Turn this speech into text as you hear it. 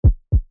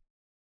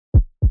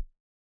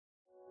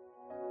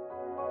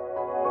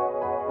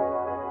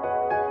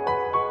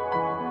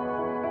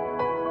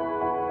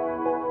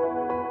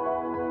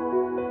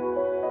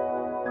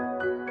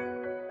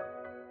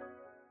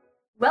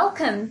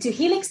Welcome to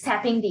Helix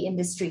Tapping the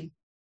Industry,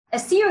 a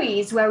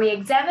series where we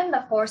examine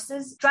the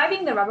forces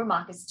driving the rubber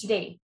markets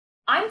today.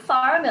 I'm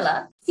Farah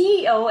Miller,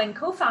 CEO and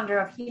co-founder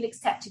of Helix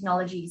Tap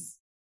Technologies.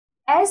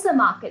 As the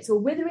markets were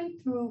withering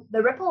through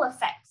the ripple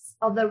effects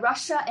of the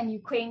Russia and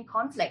Ukraine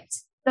conflict,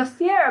 the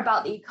fear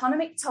about the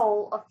economic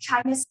toll of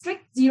China's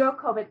strict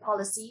zero-COVID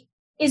policy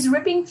is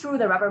ripping through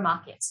the rubber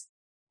market.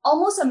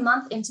 Almost a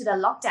month into the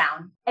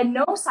lockdown and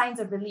no signs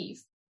of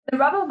relief, the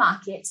rubber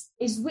market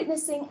is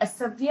witnessing a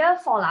severe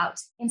fallout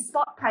in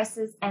spot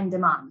prices and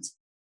demand.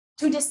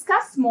 To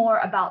discuss more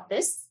about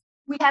this,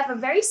 we have a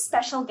very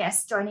special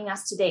guest joining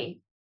us today.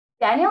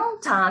 Daniel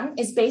Tan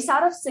is based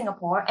out of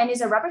Singapore and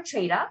is a rubber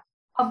trader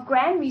of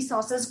Grand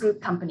Resources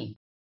Group Company.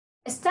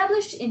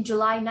 Established in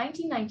July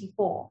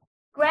 1994,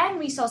 Grand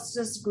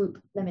Resources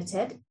Group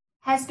Limited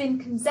has been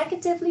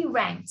consecutively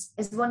ranked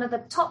as one of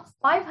the top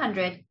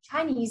 500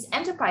 Chinese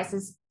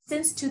enterprises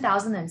since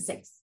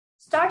 2006.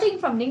 Starting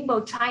from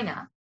Ningbo,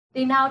 China,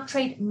 they now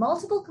trade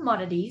multiple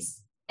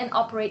commodities and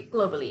operate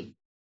globally.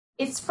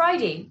 It's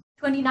Friday,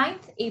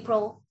 29th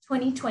April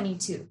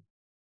 2022.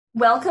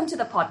 Welcome to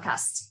the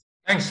podcast.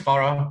 Thanks,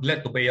 Farah.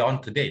 Glad to be on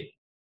today.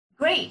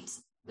 Great.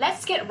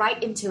 Let's get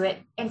right into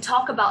it and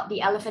talk about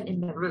the elephant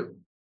in the room,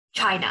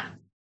 China.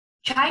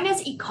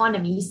 China's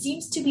economy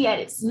seems to be at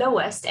its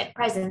lowest at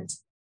present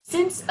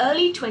since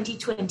early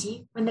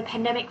 2020 when the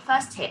pandemic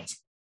first hit.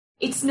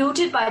 It's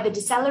noted by the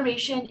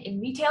deceleration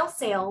in retail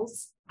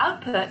sales,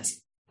 output,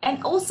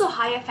 and also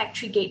higher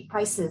factory gate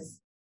prices.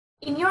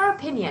 In your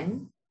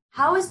opinion,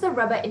 how is the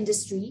rubber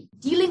industry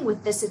dealing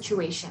with this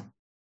situation?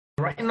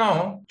 Right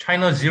now,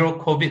 China's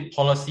zero-COVID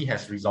policy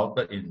has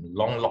resulted in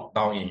long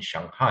lockdown in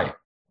Shanghai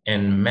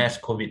and mass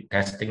COVID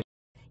testing.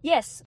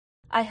 Yes,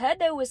 I heard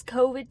there was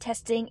COVID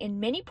testing in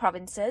many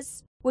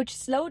provinces, which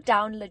slowed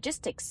down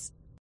logistics.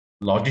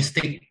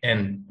 Logistics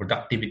and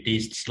productivity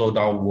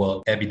slowdown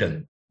were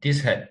evident. This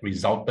had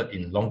resulted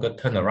in longer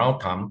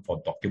turnaround time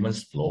for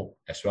documents flow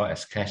as well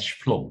as cash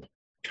flow.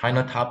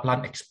 China tire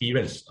plant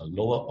experienced a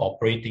lower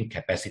operating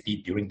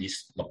capacity during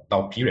this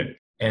lockdown period,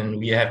 and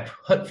we have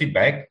heard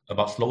feedback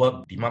about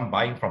slower demand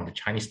buying from the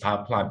Chinese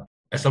tire plant.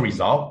 As a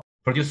result,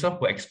 producers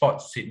who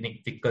export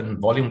significant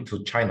volume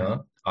to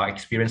China are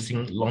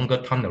experiencing longer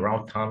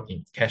turnaround time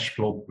in cash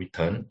flow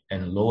return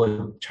and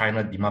lower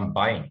China demand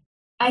buying.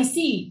 I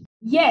see.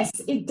 Yes,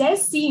 it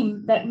does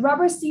seem that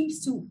rubber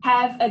seems to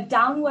have a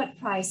downward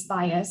price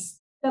bias.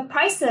 The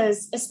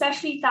prices,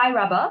 especially thigh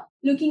rubber,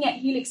 looking at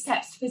Helix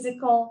Tap's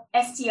physical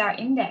STR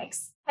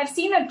index, have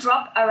seen a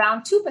drop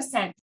around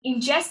 2% in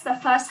just the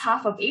first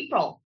half of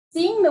April.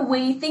 Seeing the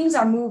way things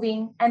are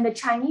moving and the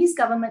Chinese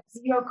government's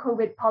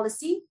zero-COVID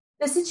policy,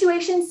 the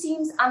situation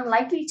seems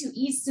unlikely to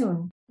ease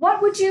soon.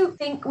 What would you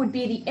think would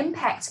be the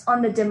impact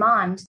on the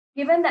demand,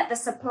 given that the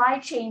supply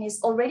chain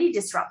is already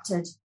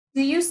disrupted?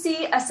 Do you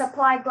see a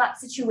supply glut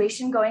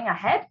situation going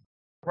ahead?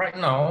 Right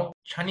now,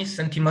 Chinese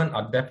sentiment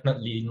are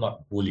definitely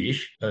not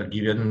bullish,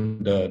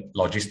 given the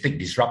logistic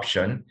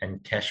disruption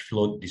and cash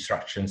flow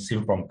disruption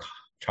seen from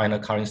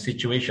China's current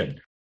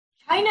situation.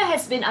 China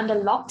has been under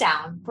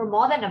lockdown for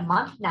more than a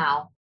month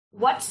now.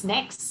 What's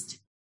next?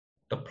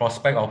 The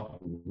prospect of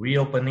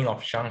reopening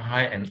of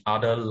Shanghai and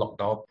other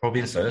lockdown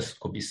provinces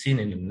could be seen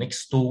in the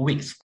next 2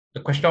 weeks.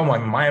 The question on my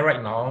mind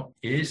right now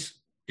is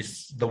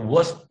the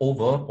worst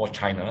over for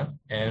China,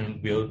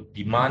 and will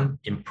demand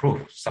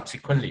improve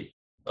subsequently?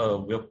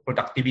 Will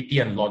productivity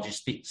and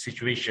logistic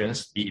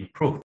situations be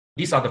improved?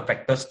 These are the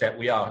factors that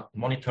we are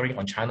monitoring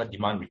on China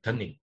demand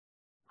returning.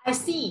 I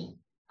see.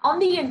 On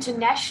the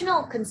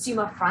international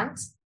consumer front,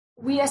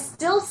 we are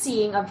still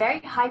seeing a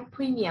very high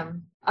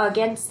premium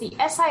against the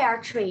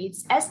SIR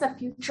trades as the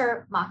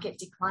future market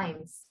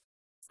declines.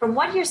 From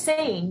what you're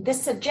saying,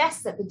 this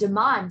suggests that the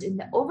demand in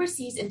the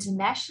overseas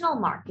international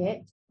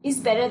market is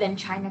better than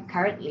China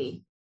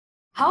currently.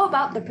 How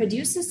about the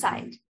producer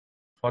side?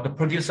 For the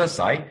producer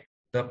side,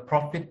 the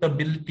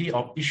profitability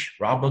of each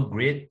rubber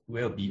grade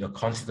will be a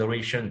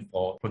consideration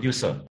for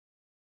producer.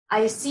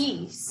 I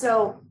see.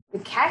 So the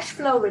cash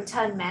flow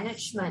return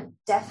management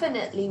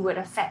definitely would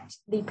affect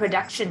the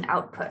production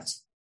output.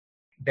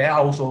 There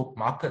are also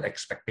market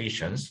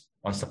expectations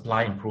on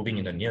supply improving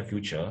in the near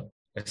future,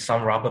 as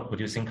some rubber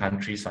producing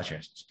countries such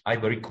as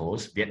Ivory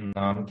Coast,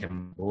 Vietnam,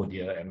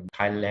 Cambodia, and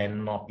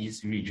Thailand,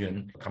 Northeast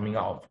region coming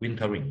out of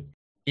wintering.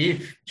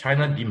 If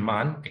China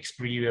demand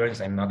experience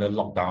another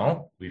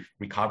lockdown with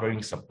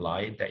recovering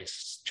supply, there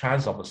is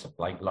chance of a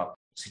supply glut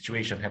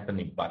situation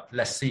happening, but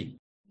let's see.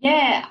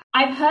 Yeah,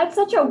 I've heard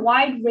such a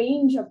wide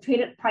range of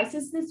traded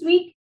prices this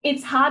week.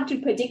 It's hard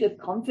to predict with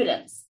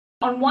confidence.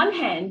 On one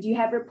hand, you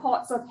have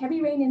reports of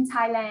heavy rain in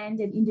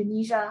Thailand and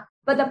Indonesia,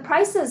 but the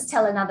prices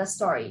tell another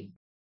story.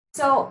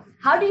 So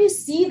how do you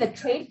see the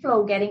trade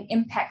flow getting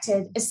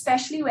impacted,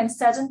 especially when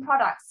certain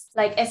products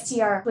like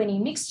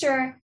STR20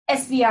 mixture,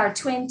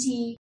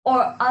 SVR20,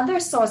 or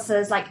other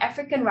sources like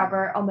African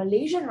rubber or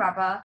Malaysian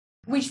rubber,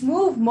 which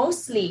move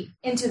mostly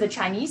into the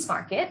Chinese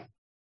market?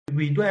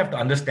 We do have to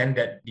understand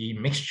that the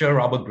mixture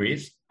rubber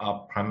grades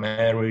are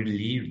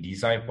primarily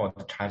designed for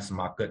the Chinese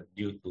market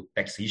due to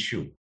tax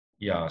issue.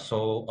 Yeah,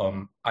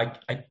 so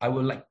I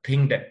would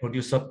think that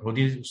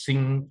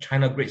producing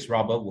China grades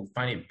rubber will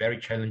find it very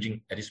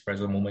challenging at this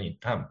present moment in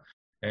time,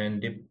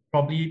 and they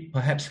probably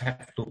perhaps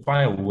have to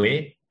find a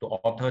way to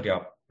alter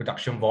their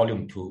production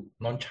volume to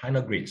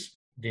non-China grades.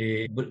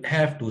 They would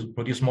have to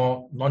produce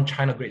more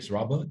non-China grades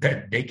rubber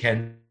that they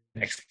can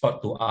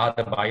export to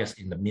other buyers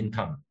in the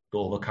meantime to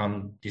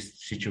overcome this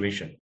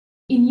situation.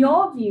 In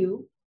your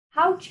view,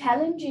 how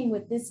challenging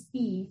would this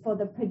be for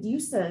the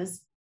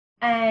producers?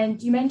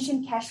 And you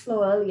mentioned cash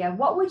flow earlier.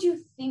 What would you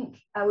think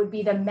would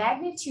be the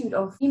magnitude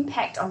of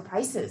impact on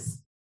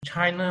prices?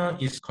 China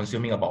is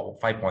consuming about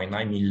 5.9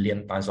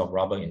 million tons of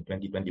rubber in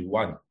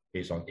 2021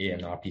 based on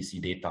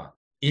ANRPC data.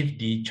 If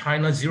the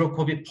China zero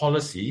COVID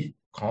policy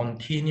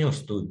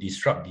continues to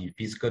disrupt the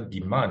physical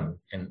demand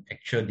and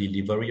actual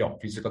delivery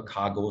of physical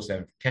cargoes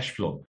and cash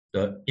flow,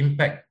 the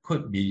impact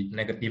could be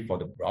negative for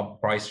the rubber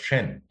price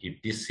trend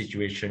if this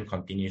situation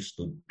continues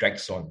to drag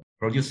on.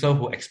 Producers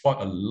who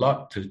export a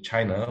lot to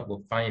China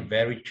will find it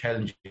very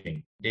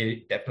challenging.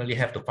 They definitely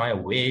have to find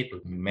a way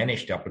to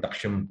manage their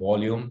production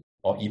volume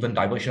or even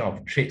diversion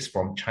of trades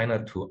from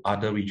China to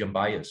other region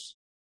buyers.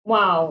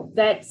 Wow,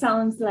 that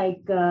sounds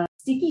like a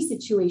sticky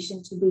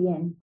situation to be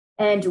in.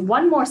 And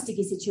one more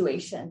sticky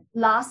situation.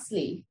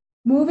 Lastly,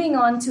 moving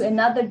on to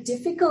another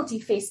difficulty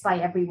faced by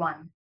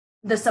everyone,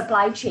 the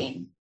supply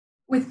chain.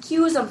 With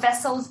queues of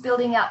vessels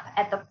building up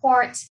at the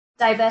port,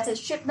 diverted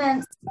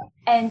shipments,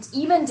 and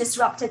even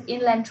disrupted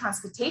inland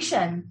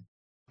transportation,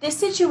 this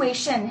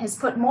situation has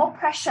put more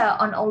pressure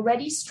on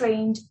already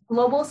strained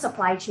global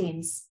supply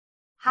chains.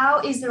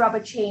 How is the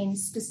rubber chain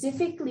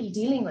specifically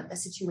dealing with the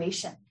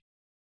situation?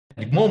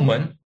 At the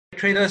moment,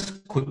 traders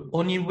could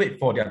only wait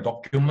for their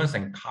documents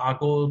and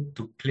cargo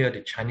to clear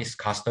the Chinese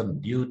custom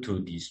due to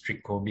the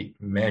strict COVID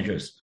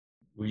measures.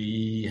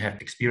 We have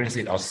experienced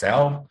it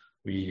ourselves.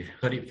 We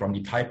heard it from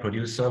the Thai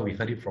producer. We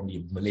heard it from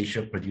the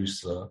Malaysia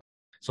producer.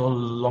 So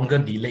longer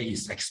delay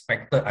is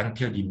expected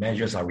until the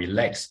measures are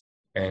relaxed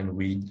and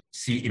we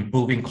see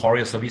improving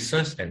courier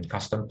services and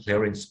custom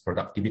clearance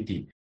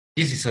productivity.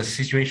 This is a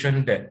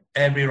situation that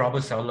every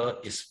rubber seller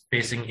is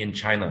facing in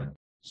China.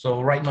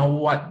 So right now,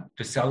 what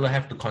the seller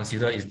have to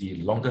consider is the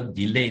longer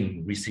delay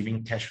in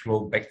receiving cash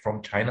flow back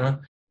from China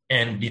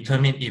and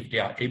determine if they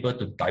are able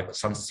to divert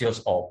some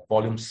sales or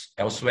volumes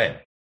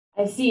elsewhere.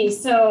 I see.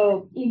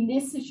 So in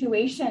this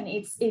situation,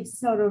 it's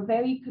sort of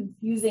very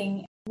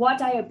confusing.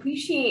 What I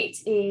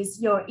appreciate is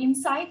your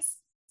insights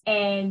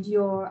and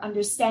your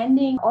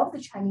understanding of the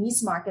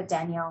Chinese market,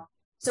 Daniel.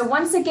 So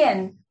once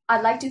again,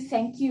 I'd like to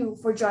thank you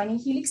for joining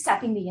Helix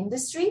Tapping the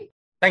Industry.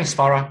 Thanks,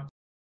 Farah.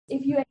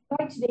 If you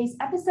enjoyed today's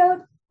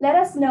episode, let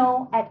us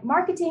know at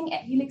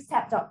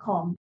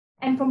marketing@helixtap.com.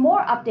 And for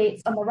more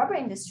updates on the rubber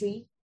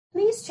industry,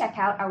 please check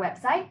out our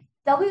website,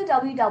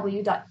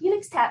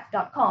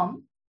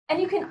 www.helixtap.com. And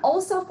you can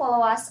also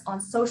follow us on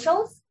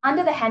socials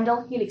under the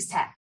handle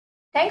HelixTap.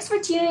 Thanks for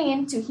tuning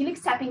in to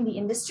Helix Tapping the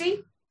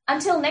Industry.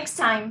 Until next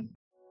time.